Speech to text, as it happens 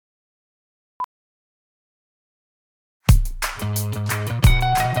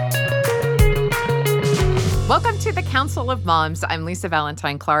Welcome to the Council of Moms. I'm Lisa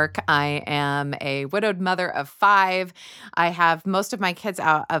Valentine Clark. I am a widowed mother of 5. I have most of my kids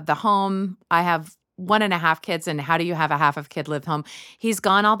out of the home. I have 1.5 kids, and how do you have a half of kid live home? He's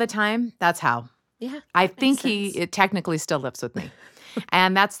gone all the time. That's how. Yeah, I think he technically still lives with me.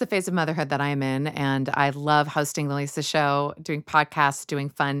 And that's the phase of motherhood that I am in. And I love hosting the Lisa Show, doing podcasts, doing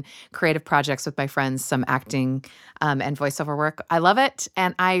fun creative projects with my friends, some acting and voiceover work. I love it.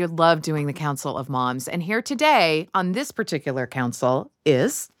 And I love doing the Council of Moms. And here today on this particular council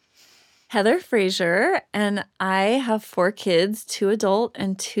is Heather Frazier, and I have 4 kids, 2 adult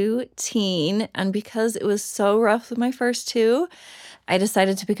and 2 teen. And because it was so rough with my first 2, I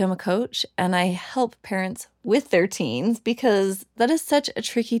decided to become a coach, and I help parents with their teens because that is such a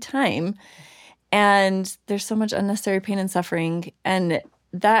tricky time. And there's so much unnecessary pain and suffering. And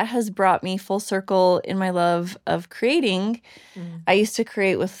that has brought me full circle in my love of creating. I used to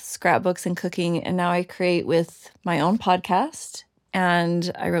create with scrapbooks and cooking, and now I create with my own podcast.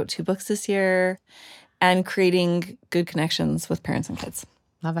 And I wrote 2 books this year and creating good connections with parents and kids.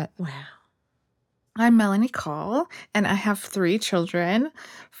 Love it. Wow. I'm Melanie Call, and I have 3 children,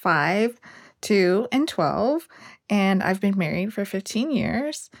 5, 2, and 12, and I've been married for 15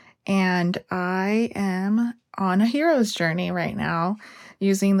 years, and I am on a hero's journey right now,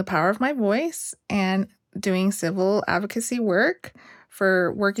 using the power of my voice and doing civil advocacy work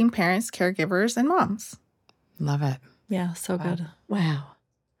for working parents, caregivers, and moms. Love it. Yeah, so good. Wow.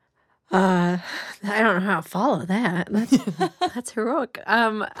 I don't know how to follow that. That's heroic.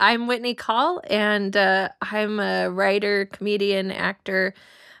 I'm Whitney Call, and I'm a writer, comedian, actor.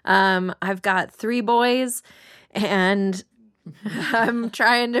 I've got 3 boys, and I'm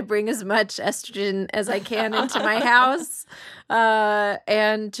trying to bring as much estrogen as I can into my house,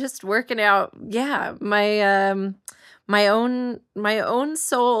 and just working out, my own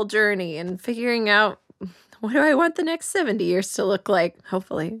soul journey and figuring out, what do I want the next 70 years to look like?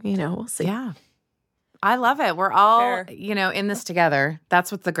 Hopefully, we'll see. Yeah. I love it. We're all, Fair. in this together.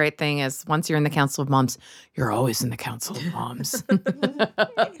 That's what the great thing is. Once you're in the Council of Moms, you're always in the Council of Moms.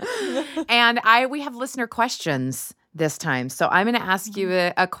 And we have listener questions this time. So I'm going to ask you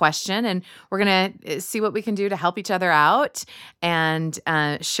a question, and we're going to see what we can do to help each other out and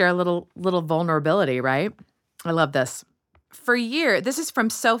share a little vulnerability, right? I love this. This is from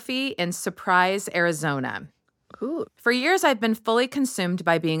Sophie in Surprise, Arizona. Ooh. For years, I've been fully consumed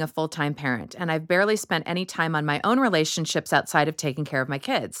by being a full-time parent, and I've barely spent any time on my own relationships outside of taking care of my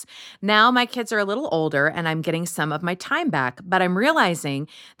kids. Now my kids are a little older, and I'm getting some of my time back, but I'm realizing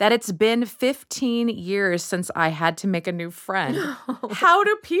that it's been 15 years since I had to make a new friend. How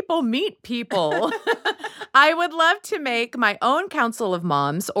do people meet people? I would love to make my own council of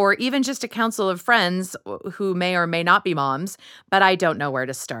moms, or even just a council of friends who may or may not be moms, but I don't know where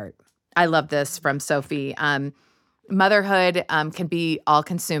to start. I love this from Sophie. Motherhood can be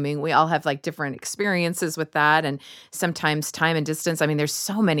all-consuming. We all have different experiences with that, and sometimes time and distance. I mean, there's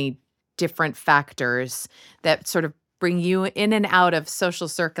so many different factors that sort of bring you in and out of social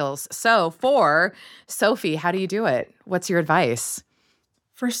circles. So for Sophie, how do you do it? What's your advice?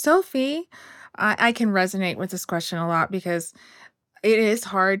 For Sophie, I can resonate with this question a lot because it is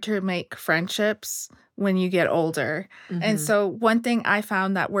hard to make friendships when you get older. Mm-hmm. And so one thing I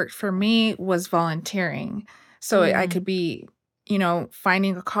found that worked for me was volunteering. So I could be,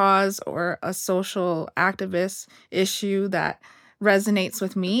 finding a cause or a social activist issue that resonates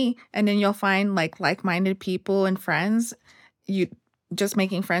with me. And then you'll find like-minded people and friends, you just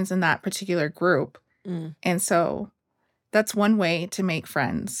making friends in that particular group. And so that's one way to make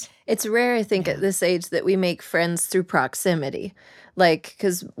friends. It's rare, I think, at this age that we make friends through proximity.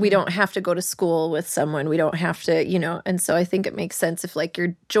 Because we don't have to go to school with someone. We don't have to, and so I think it makes sense if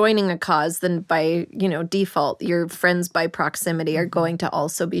you're joining a cause, then by, default, your friends by proximity are going to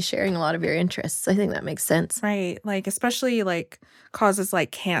also be sharing a lot of your interests. I think that makes sense. Right. Especially causes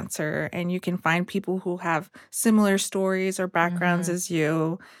like cancer, and you can find people who have similar stories or backgrounds as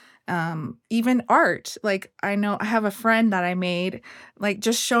you. Even art. I know I have a friend that I made,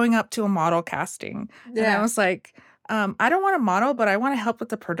 just showing up to a model casting. Yeah. And I was like, I don't want to model, but I want to help with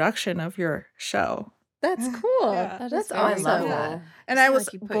the production of your show. That's cool. Yeah. That's I awesome. love that. And I was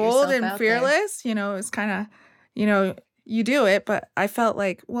bold and fearless. It's kind of, you do it. But I felt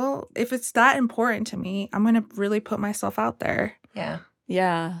if it's that important to me, I'm going to really put myself out there. Yeah.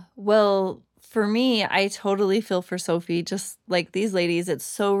 Yeah. Well, for me, I totally feel for Sophie. Just like these ladies, it's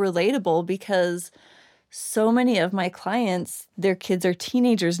so relatable because so many of my clients, their kids are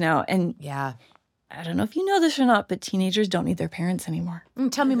teenagers now. And Yeah. I don't know if you know this or not, but teenagers don't need their parents anymore.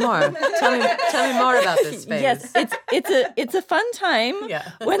 Tell me more. tell me more about this phase. Yes, it's a fun time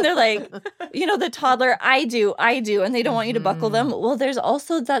when they're like, the toddler, I do, and they don't want you to buckle them. Well, there's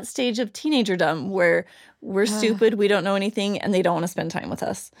also that stage of teenagerdom where we're stupid, we don't know anything, and they don't want to spend time with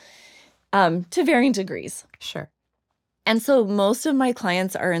us, to varying degrees. Sure. And so most of my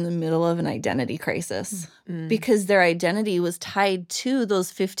clients are in the middle of an identity crisis because their identity was tied to those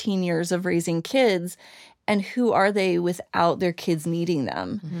 15 years of raising kids. And who are they without their kids needing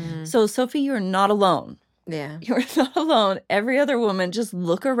them? So, Sophie, you're not alone. Yeah. You're not alone. Every other woman, just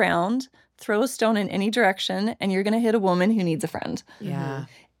look around, throw a stone in any direction, and you're going to hit a woman who needs a friend. Yeah.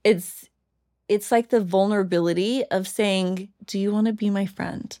 It's like the vulnerability of saying, do you want to be my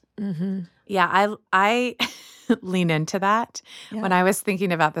friend? Yeah, I lean into that. When I was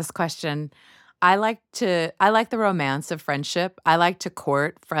thinking about this question, I like the romance of friendship. I like to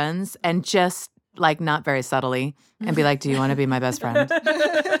court friends and just like not very subtly and be like, do you want to be my best friend?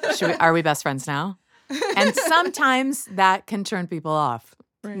 Are we best friends now? And sometimes that can turn people off.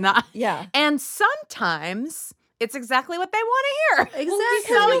 Right. And sometimes it's exactly what they want to hear.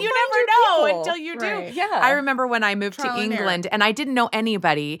 Exactly. So you never know until you do. Right. Yeah. I remember when I moved to England and I didn't know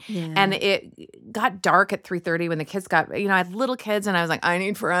anybody and it got dark at 3:30 when the kids got, I had little kids and I was like, I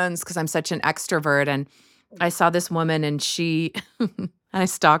need friends because I'm such an extrovert. And I saw this woman and and I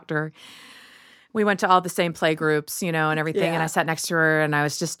stalked her. We went to all the same play groups, and everything. And I sat next to her and I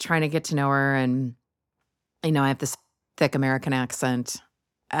was just trying to get to know her. And, I have this thick American accent.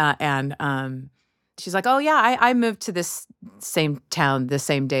 She's like, oh, yeah, I moved to this same town the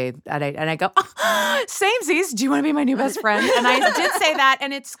same day. And I go, oh, samesies, do you want to be my new best friend? And I did say that.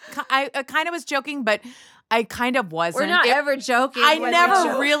 And I kind of was joking, but I kind of wasn't. We're not ever joking. I'm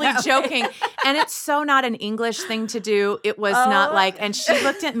never really joking. And it's so not an English thing to do. It was not like, and she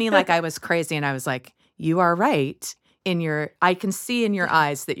looked at me like I was crazy. And I was like, you are right. I can see in your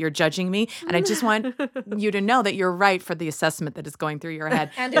eyes that you're judging me. And I just want you to know that you're right for the assessment that is going through your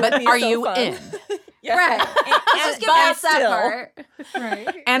head. But are you in? Right. Just get past that part.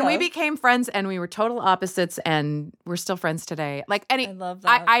 Right. And we became friends and we were total opposites and we're still friends today. I love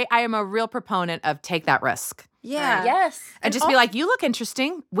that. I am a real proponent of take that risk. Yeah. Yes. And just be like, you look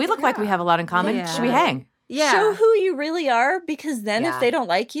interesting. We look like we have a lot in common. Yeah. Should we hang? Yeah. Show who you really are, because then if they don't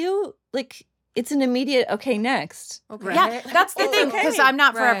like you, it's an immediate, okay, next. Okay. Yeah, that's the thing, because I'm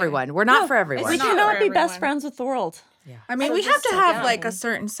not for everyone. We're not for everyone. We not cannot for be best everyone. friends with the world. Yeah. I mean, So we have just to sit have like down. a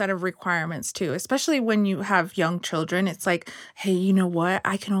certain set of requirements too, especially when you have young children. It's like, hey, you know what?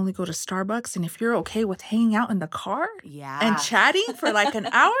 I can only go to Starbucks. And if you're okay with hanging out in the car and chatting for like an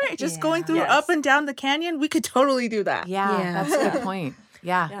hour, just going through up and down the canyon, we could totally do that. Yeah, that's a good point.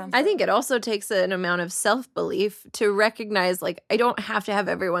 Yeah. I think it also takes an amount of self-belief to recognize, I don't have to have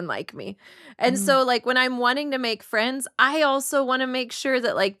everyone like me. And so, when I'm wanting to make friends, I also want to make sure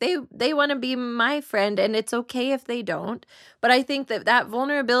that, they want to be my friend, and it's okay if they don't. But I think that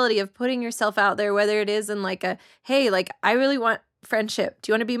vulnerability of putting yourself out there, whether it is in, hey, I really want friendship. Do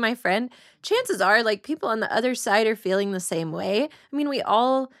you want to be my friend? Chances are, people on the other side are feeling the same way. I mean, we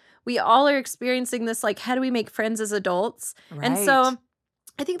all are experiencing this, how do we make friends as adults? Right. And so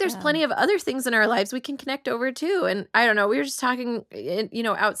I think there's plenty of other things in our lives we can connect over to. And I don't know, we were just talking,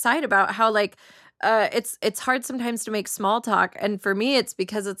 outside about how it's hard sometimes to make small talk. And for me, it's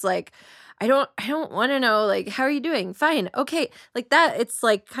because it's I don't want to know, how are you doing? Fine. Okay. That, it's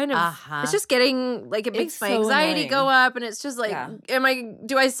kind of, it's just getting, it makes It's my so anxiety annoying. go up. And it's just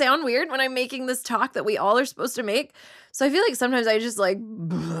do I sound weird when I'm making this talk that we all are supposed to make? So I feel like sometimes I just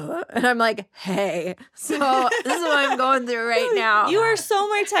and I'm like, hey, so this is what I'm going through right now. You are so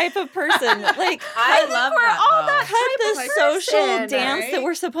my type of person. I love we're that, all though. that Cut type the of social person, dance that right?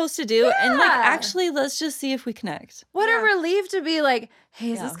 we're supposed to do, and actually, let's just see if we connect. What a relief to be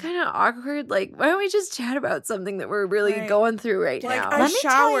hey, is this kind of awkward? Why don't we just chat about something that we're really going through right now? I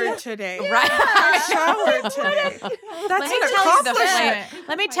showered today. Right. I showered today. That's an accomplishment.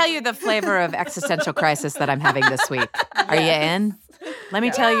 Let me tell you the flavor of existential crisis that I'm having this week. Are you in? Let me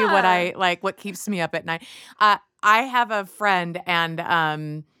tell you what keeps me up at night. I have a friend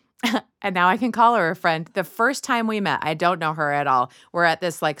and and now I can call her a friend. The first time we met, I don't know her at all. We're at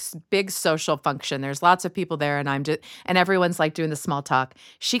this big social function. There's lots of people there and everyone's doing the small talk.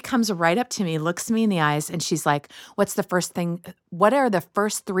 She comes right up to me, looks me in the eyes, and she's like, what are the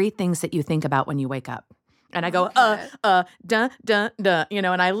first 3 things that you think about when you wake up? And I go, duh,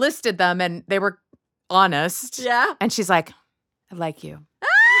 and I listed them and they were honest. Yeah. And she's like, I like you.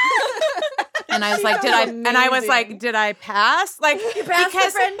 And I was like, did I pass? You passed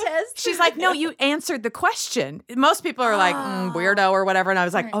the friend test. She's like, no, you answered the question. Most people are like, weirdo or whatever. And I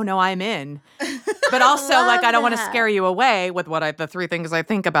was like, oh no, I'm in. but also like I don't want to that. scare you away with the 3 things I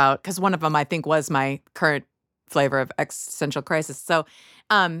think about, because one of them I think was my current flavor of existential crisis. So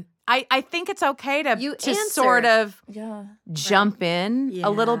I think it's okay to sort of jump in a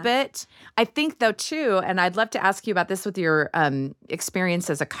little bit. I think though too, and I'd love to ask you about this with your experience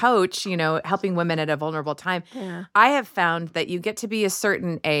as a coach, helping women at a vulnerable time. Yeah. I have found that you get to be a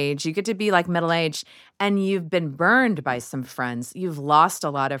certain age, you get to be like middle age, and you've been burned by some friends. You've lost a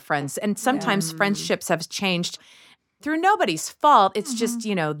lot of friends. And sometimes friendships have changed through nobody's fault. It's just,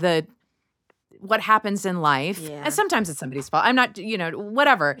 what happens in life. Yeah. And sometimes it's somebody's fault. I'm not,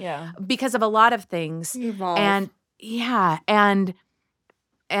 whatever. Yeah. Because of a lot of things. Evolve. And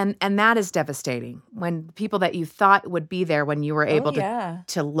and that is devastating when people that you thought would be there when you were able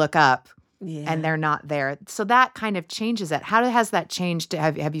to look up and they're not there. So that kind of changes it. How has that changed?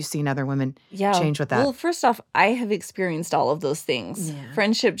 Have you seen other women change with that? Well, first off, I have experienced all of those things. Yeah.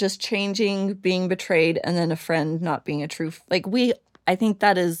 Friendship just changing, being betrayed, and then a friend not being a true I think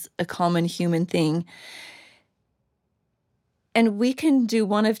that is a common human thing. And we can do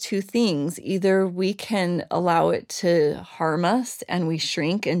one of 2 things. Either we can allow it to harm us and we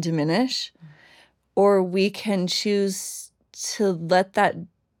shrink and diminish, or we can choose to let that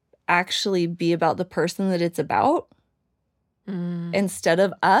actually be about the person that it's about instead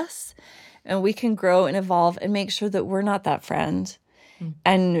of us. And we can grow and evolve and make sure that we're not that friend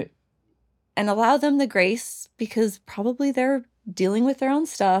and allow them the grace, because probably they're dealing with their own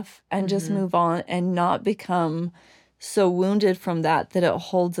stuff, and just move on and not become so wounded from that it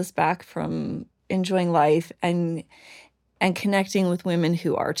holds us back from enjoying life and connecting with women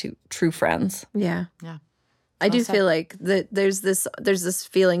who are true friends. Yeah. Yeah. I do feel like that there's this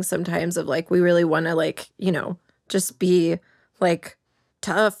feeling sometimes of like we really want to like, just be like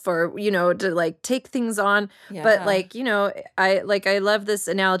tough or, to like take things on. Yeah. But like, I love this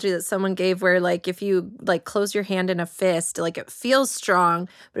analogy that someone gave where like if you like close your hand in a fist, like it feels strong,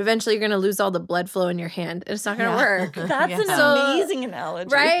 but eventually you're going to lose all the blood flow in your hand and it's not going to work. That's an amazing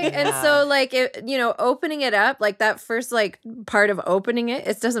analogy. Right? And so like, opening it up, like that first like part of opening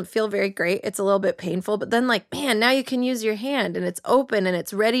it doesn't feel very great. It's a little bit painful, but then like, man, now you can use your hand and it's open and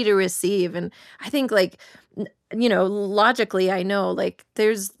it's ready to receive. And I think like, logically, I know like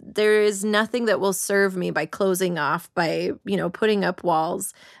there is nothing that will serve me by closing off, by, putting up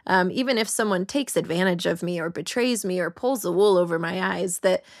walls. Even if someone takes advantage of me or betrays me or pulls the wool over my eyes,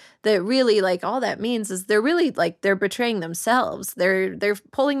 that really like all that means is they're really like they're betraying themselves. They're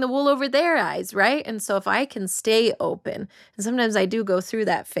pulling the wool over their eyes, right? And so if I can stay open, and sometimes I do go through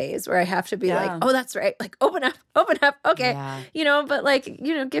that phase where I have to be like, oh, that's right, like open up, okay, but like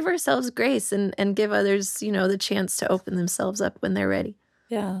give ourselves grace and give others the chance to open themselves up when they're ready.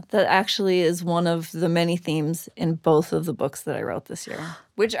 Yeah, that actually is one of the many themes in both of the books that I wrote this year,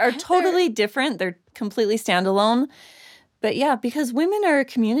 which are totally different. They're completely standalone. But yeah, because women are a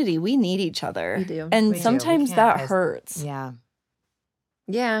community, we need each other. We do. And We do. sometimes We that can't- hurts. Yeah.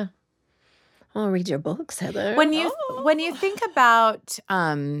 Yeah. I'll read your books, Heather. When you think about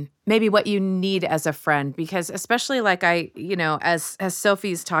maybe what you need as a friend, because especially like as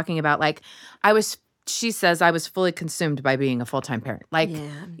Sophie's talking about, like she says I was fully consumed by being a full-time parent. Like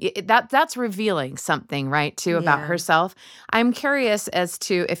that's revealing something, right, too, about Yeah. herself. I'm curious as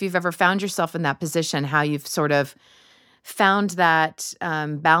to if you've ever found yourself in that position, how you've sort of found that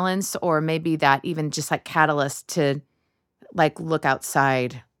balance, or maybe that even just like catalyst to like look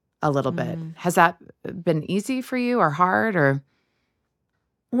outside a little bit. Has that been easy for you or hard, or?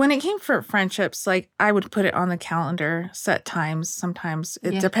 When it came for friendships, like I would put it on the calendar, set times. Sometimes,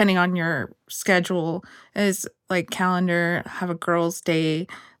 depending on your schedule, is like calendar, have a girls' day,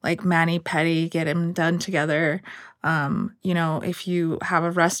 like mani-pedi, get them done together. If you have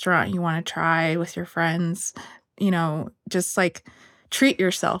a restaurant you want to try with your friends, just like treat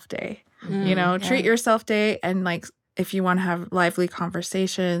yourself day. Treat yourself day, and like if you want to have lively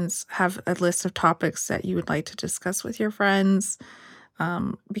conversations, have a list of topics that you would like to discuss with your friends.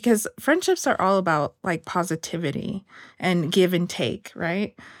 Because friendships are all about like positivity and give and take,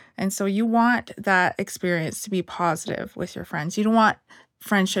 right? And so you want that experience to be positive with your friends. You don't want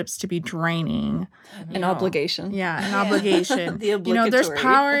friendships to be draining. An obligation. Yeah, an obligation. The There's obligatory.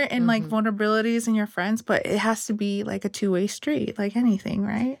 power in like vulnerabilities in your friends, but it has to be like a two-way street, like anything,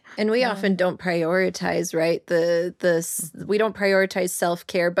 right? And we often don't prioritize, right? We don't prioritize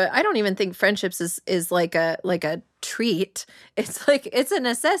self-care, but I don't even think friendships is like a treat. It's like it's a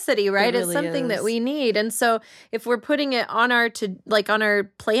necessity, right? It It's really something that is. we need. And so if we're putting it on our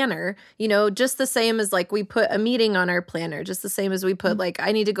planner, just the same as like we put a meeting on our planner, just the same as we put like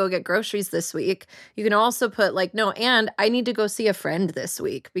I need to go get groceries this week. You can also put like no, and I need to go see a friend this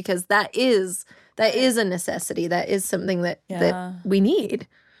week, because that is That is a necessity. That is something that we need.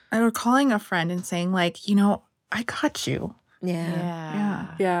 Or calling a friend and saying, like, I got you. Yeah.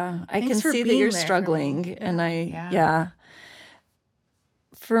 I Thanks can for see that being you're there for struggling. me. And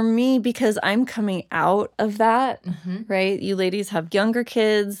For me, because I'm coming out of that, right? You ladies have younger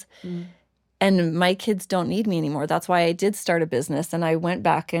kids. And my kids don't need me anymore. That's why I did start a business, and I went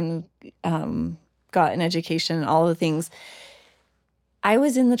back and got an education and all the things. I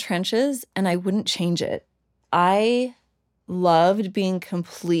was in the trenches, and I wouldn't change it. I loved being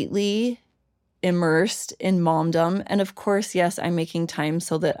completely immersed in momdom. And of course, yes, I'm making time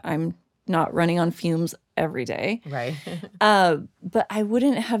so that I'm not running on fumes every day. Right. But I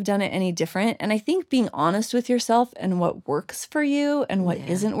wouldn't have done it any different. And I think being honest with yourself and what works for you and what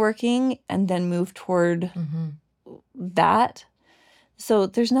isn't working, and then move toward that. So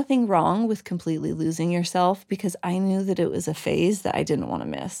there's nothing wrong with completely losing yourself, because I knew that it was a phase that I didn't want to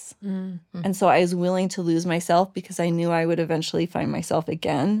miss. And so I was willing to lose myself because I knew I would eventually find myself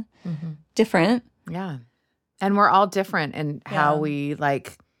again, different. Yeah. And we're all different in how we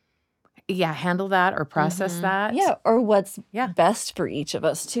handle that or process that. Yeah, or what's best for each of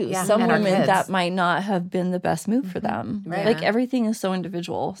us, too. Yeah, Some and our women, kids. that might not have been the best move for them. Right. Like, everything is so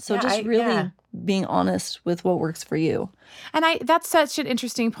individual. So just really being honest with what works for you. And that's such an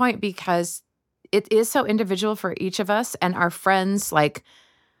interesting point, because it is so individual for each of us, and our friends, like,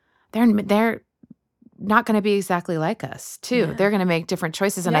 they're not going to be exactly like us, too. Yeah. They're going to make different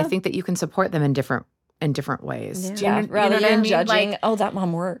choices, and I think that you can support them in different ways. Yeah. Do you know Rather what I than mean? judging, Like, oh, that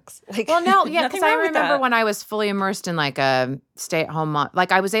mom works. Like, well, no, yeah, nothing because I wrong with remember that. when I was fully immersed in like a stay-at-home mom,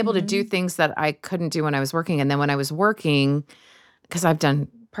 like I was able to do things that I couldn't do when I was working. And then when I was working, because I've done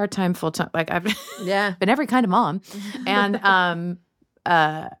part-time, full-time, like I've been every kind of mom. And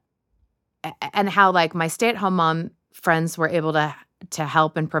and how like my stay-at-home mom friends were able to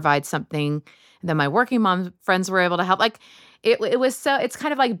help and provide something. And then my working mom friends were able to help. Like it was so, it's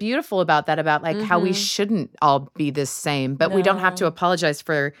kind of like beautiful about that, about like how we shouldn't all be the same, but we don't have to apologize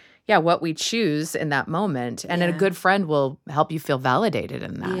for what we choose in that moment. And a good friend will help you feel validated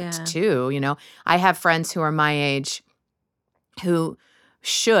in that too. You know, I have friends who are my age who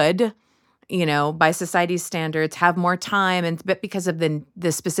should, by society's standards, have more time, but because of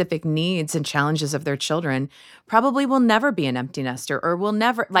the specific needs and challenges of their children, probably will never be an empty nester, or will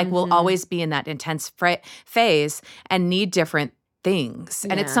never, will always be in that intense phase and need different things.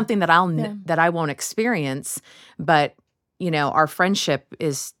 And it's something that that I won't experience, but our friendship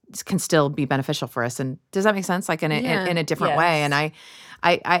can still be beneficial for us. And does that make sense? Like in a different way. And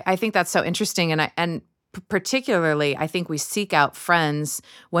I think that's so interesting. And particularly, I think we seek out friends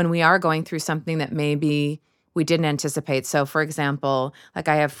when we are going through something that maybe we didn't anticipate. So, for example, like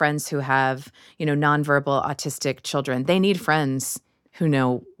I have friends who have, nonverbal autistic children. They need friends who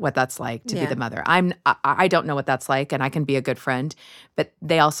know what that's like to be the mother. I don't know what that's like, and I can be a good friend, but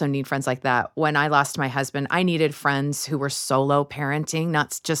they also need friends like that. When I lost my husband, I needed friends who were solo parenting,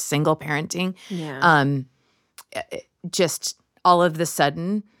 not just single parenting. Yeah. Just all of the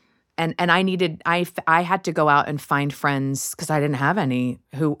sudden. And I had to go out and find friends, because I didn't have any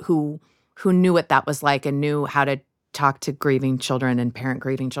who knew what that was like and knew how to talk to grieving children and parent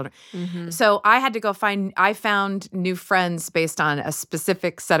grieving children. So I had to go I found new friends based on a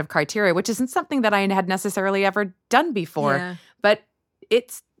specific set of criteria, which isn't something that I had necessarily ever done before. Yeah. But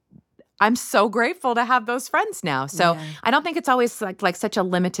I'm so grateful to have those friends now. So I don't think it's always like such a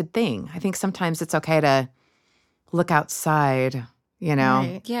limited thing. I think sometimes it's okay to look outside,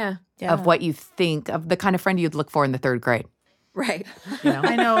 Right. Yeah. of what you think of the kind of friend you'd look for in the third grade. Right.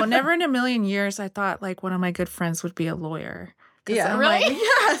 I know. Never in a million years I thought like one of my good friends would be a lawyer. Yeah. I'm Really? like,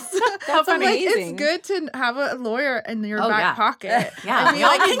 yes. That's I'm like, amazing. it's good to have a lawyer in your back pocket. Yeah. And be We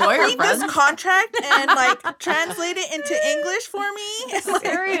all like, need can lawyer you read friends." this contract and like translate it into English for me? Like,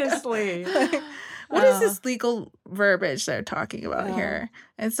 Seriously. what is this legal verbiage they're talking about here?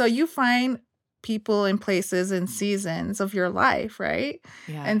 And so you find people in places and seasons of your life, right?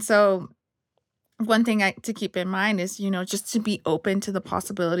 Yeah. And so one thing to keep in mind is, just to be open to the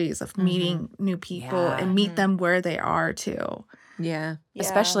possibilities of meeting new people and meet them where they are too. Yeah.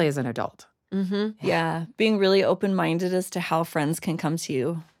 Especially as an adult. Yeah. Being really open-minded as to how friends can come to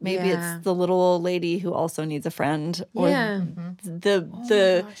you. Maybe it's the little old lady who also needs a friend, or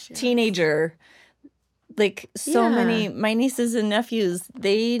the teenager. Like so many, my nieces and nephews,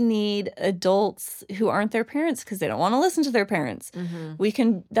 they need adults who aren't their parents because they don't want to listen to their parents.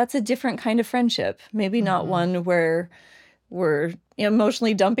 That's a different kind of friendship. Maybe not one where we're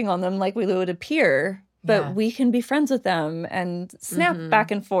emotionally dumping on them like we would a peer, but we can be friends with them and snap back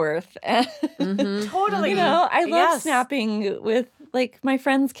and forth. Totally. I love snapping with like my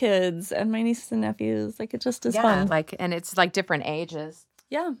friends' kids and my nieces and nephews. Like it just is fun. Like, and it's like different ages.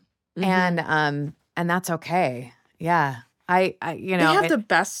 Yeah. And that's okay. Yeah. I you They know, have the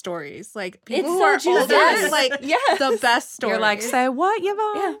best stories. Like people It's who are so older, juicy. like Yes. the best stories. you're like, say what,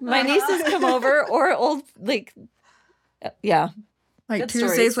 Yvonne? Yeah. My nieces come over or old, like, yeah. like good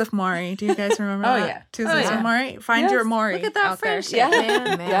Tuesdays stories. with Maury. Do you guys remember Oh, that? yeah. Tuesdays yeah. with Maury. Find your Maury. Look at that out there. friendship, Yeah.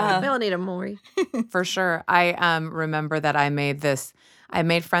 man. Yeah. We all need a Maury. For sure. I remember that I made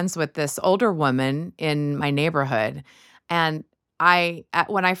friends with this older woman in my neighborhood. And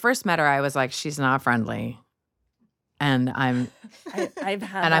when I first met her, I was like, she's not friendly. And I've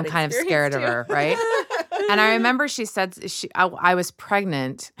had I'm kind of scared of her, right? And I remember she said I was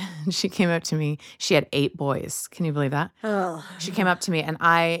pregnant. And she came up to me. She had 8 boys. Can you believe that? Oh. She came up to me, and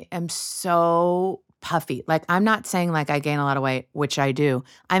I am so puffy. Like, I'm not saying like I gain a lot of weight, which I do.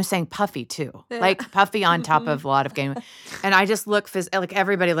 I'm saying puffy too. Yeah. Like puffy on top of a lot of gain. And I just look like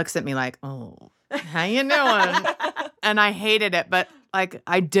everybody looks at me like, oh, how you doing? And I hated it, but like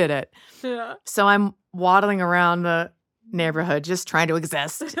I did it. Yeah. So I'm waddling around the neighborhood just trying to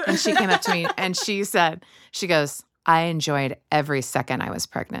exist. And she came up to me and she goes, I enjoyed every second I was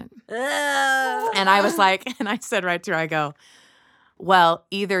pregnant. And I was like, and I said right to her, I go, well,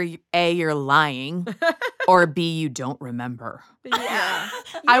 either A, you're lying, or B, you don't remember. Yeah.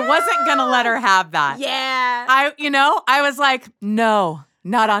 I wasn't going to let her have that. Yeah. I was like, no,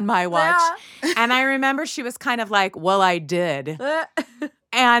 not on my watch. Yeah. And I remember she was kind of like, well, I did.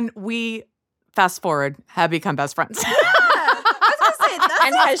 And we, fast forward, have become best friends. I was gonna say, that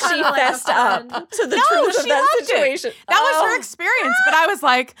And sounds has she kinda like fessed fun. up to the No, truth of she that loved it. situation? That was her experience. But I was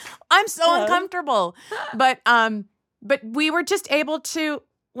like, I'm so Yeah. uncomfortable. But we were just able to,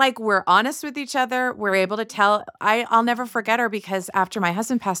 like, we're honest with each other. We're able to tell. I'll never forget her because after my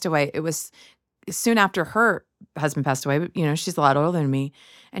husband passed away, it was soon after her husband passed away. But, she's a lot older than me.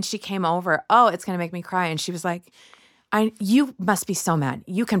 And she came over. Oh, it's going to make me cry. And she was like, you must be so mad.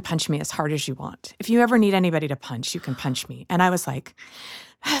 You can punch me as hard as you want. If you ever need anybody to punch, you can punch me. And I was like,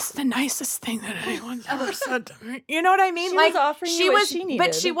 that's the nicest thing that anyone's ever said to me. You know what I mean? She like was offering you what she but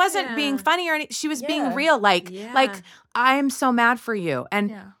needed. she wasn't Yeah. being funny or anything. She was being Yeah. real. Like, Yeah. I'm so mad for you.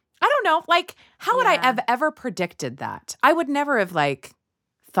 And Yeah. I don't know, like, how would I Yeah. have ever predicted that? I would never have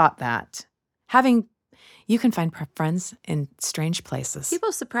thought that. You can find friends in strange places.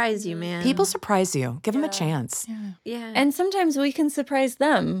 People surprise you, man. People surprise you. Give them a Yeah. chance. Yeah. Yeah. And sometimes we can surprise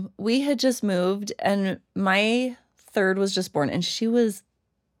them. We had just moved, and my third was just born, and she was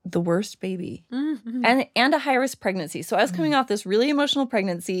the worst baby Mhm. and a high risk pregnancy. So I was coming off this really emotional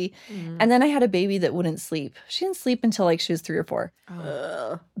pregnancy, Mhm. and then I had a baby that wouldn't sleep. She didn't sleep until like she was 3 or 4.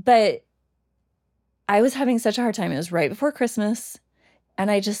 Ugh. But I was having such a hard time. It was right before Christmas,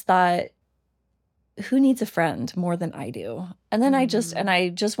 and I just thought, who needs a friend more than I do? And then I just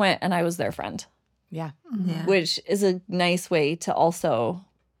went and I was their friend, Yeah. Yeah. which is a nice way to also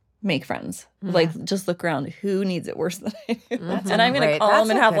make friends. Yeah. Like, just look around. Who needs it worse than I do? That's And I'm going to great. call That's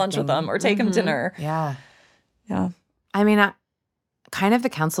them and a have good lunch with thing. them or take them Mhm. dinner. Yeah. Yeah. I mean, kind of the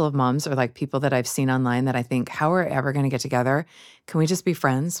Council of Moms are like people that I've seen online that I think, how are we ever going to get together? Can we just be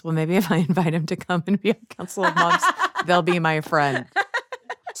friends? Well, maybe if I invite him to come and be on Council of Moms, they'll be my friend.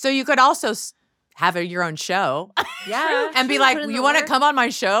 So you could also have your own show Yeah. and be True. like, Put in you the want to work. come on my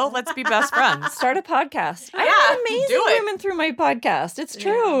show? Let's be best friends. Start a podcast. I Yeah, have amazing do it. women through my podcast. It's Yeah.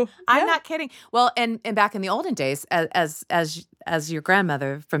 true. I'm not kidding. Well, and back in the olden days, as your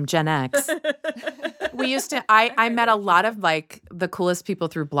grandmother from Gen X, we used to. I met a lot of like the coolest people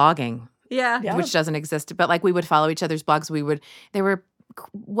through blogging, Yeah. Yeah. which doesn't exist. But like we would follow each other's blogs. They were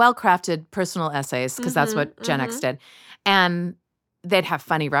well crafted personal essays because that's what Gen X did, and they'd have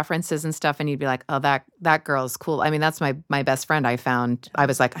funny references and stuff, and you'd be like, oh, that girl is cool. I mean, that's my best friend. I found. I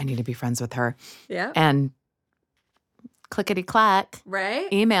was like, I need to be friends with her, Yeah. and clickety clack.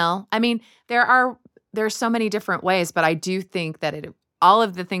 Right? Email. I mean, there's so many different ways, but I do think that all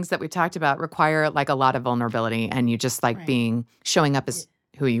of the things that we talked about require like a lot of vulnerability and you just like Right. showing up as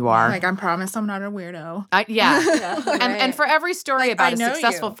who you are. Like, I promise I'm not a weirdo. Yeah. Right. And for every story Like, about I a know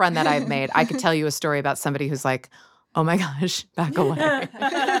successful you. friend that I've made, I could tell you a story about somebody who's like, oh my gosh, back away. And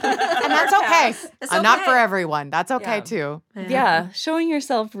that's okay. It's Not for okay. everyone. That's okay Yeah. too. Yeah. Showing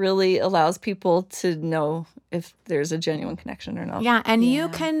yourself really allows people to know if there's a genuine connection or not. Yeah. And you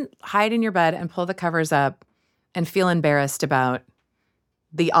Yeah. can hide in your bed and pull the covers up and feel embarrassed about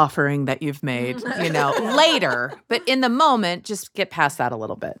the offering that you've made, later. But in the moment, just get past that a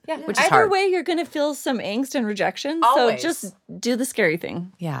little bit. Yeah. Which is Either hard. way, you're going to feel some angst and rejection. Always. So just do the scary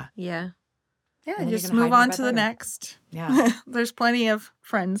thing. Yeah. Yeah. Yeah, And then you just can hide move in your on bed to the later. next. Yeah. There's plenty of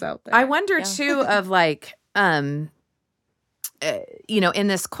friends out there. I wonder Yeah. too of like, in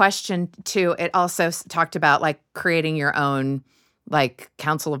this question too, it also talked about like creating your own like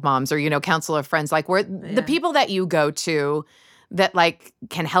council of moms or, council of friends, like where the people that you go to that like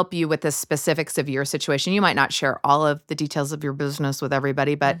can help you with the specifics of your situation. You might not share all of the details of your business with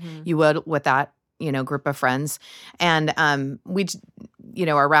everybody, but you would with that, group of friends. And we,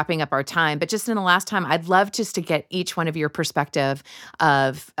 are wrapping up our time. But just in the last time, I'd love just to get each one of your perspective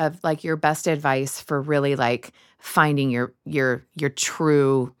of like your best advice for really like finding your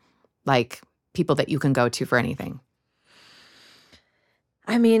true like people that you can go to for anything.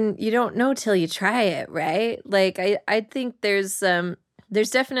 I mean, you don't know till you try it, right? Like, I think there's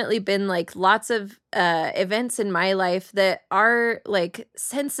definitely been like lots of events in my life that are like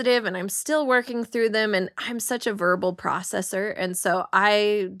sensitive, and I'm still working through them. And I'm such a verbal processor, and so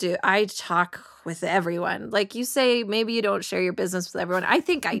I talk with everyone. Like you say, maybe you don't share your business with everyone. I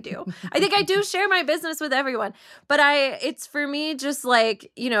think I do. I think I do share my business with everyone. But it's for me just like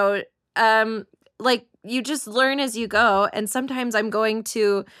like you just learn as you go. And sometimes I'm going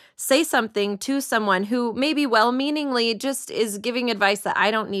to say something to someone who maybe well-meaningly just is giving advice that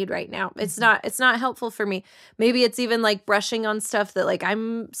I don't need right now. It's not helpful for me. Maybe it's even like brushing on stuff that like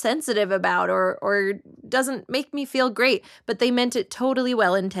I'm sensitive about or doesn't make me feel great, but they meant it totally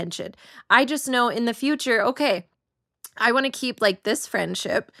well-intentioned. I just know in the future, okay, I want to keep like this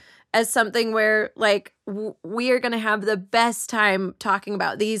friendship as something where like we are going to have the best time talking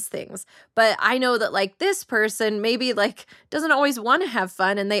about these things. But I know that like this person maybe like doesn't always want to have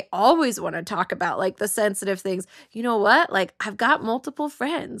fun, and they always want to talk about like the sensitive things. You know what? Like I've got multiple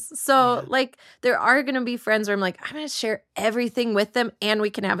friends. So like there are going to be friends where I'm like, I'm going to share everything with them and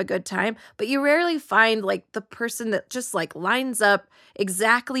we can have a good time. But you rarely find like the person that just like lines up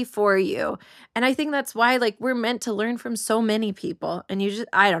exactly for you. And I think that's why like we're meant to learn from so many people. And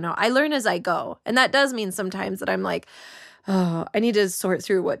I don't know, I learn as I go. And that does mean sometimes that I'm like, oh, I need to sort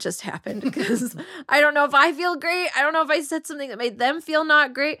through what just happened because I don't know if I feel great. I don't know if I said something that made them feel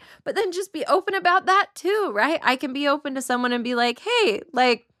not great, but then just be open about that too, right? I can be open to someone and be like, hey,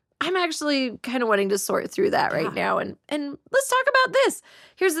 like, I'm actually kind of wanting to sort through that right now. And let's talk about this.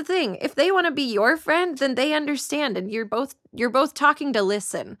 Here's the thing. If they want to be your friend, then they understand. And you're both talking to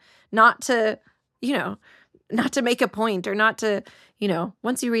listen, not to, not to make a point or not to,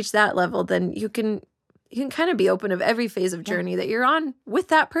 once you reach that level, then you can kind of be open of every phase of journey that you're on with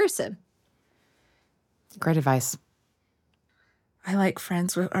that person. Great advice. I like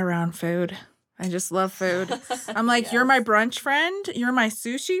friends around food. I just love food. I'm like, you're my brunch friend. You're my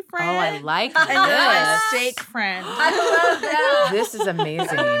sushi friend. Oh, I like and you're my this. steak friend. I love that. This is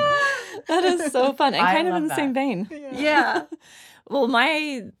amazing. That is so fun. And I kind of love in the same that. vein. Yeah. Well,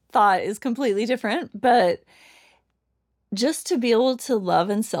 my thought is completely different, but just to be able to love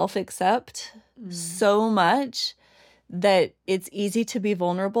and self-accept so much that it's easy to be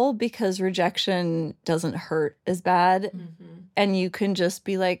vulnerable because rejection doesn't hurt as bad. Mm-hmm. And you can just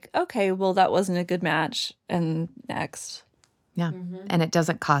be like, okay, well, that wasn't a good match. And next. Yeah. And it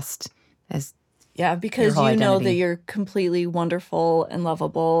doesn't cost as because your whole you know identity. that you're completely wonderful and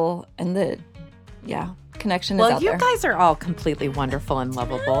lovable and that, connection is out Well, you there. guys are all completely wonderful and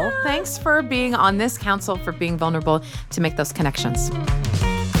lovable. Thanks for being on this council, for being vulnerable to make those connections.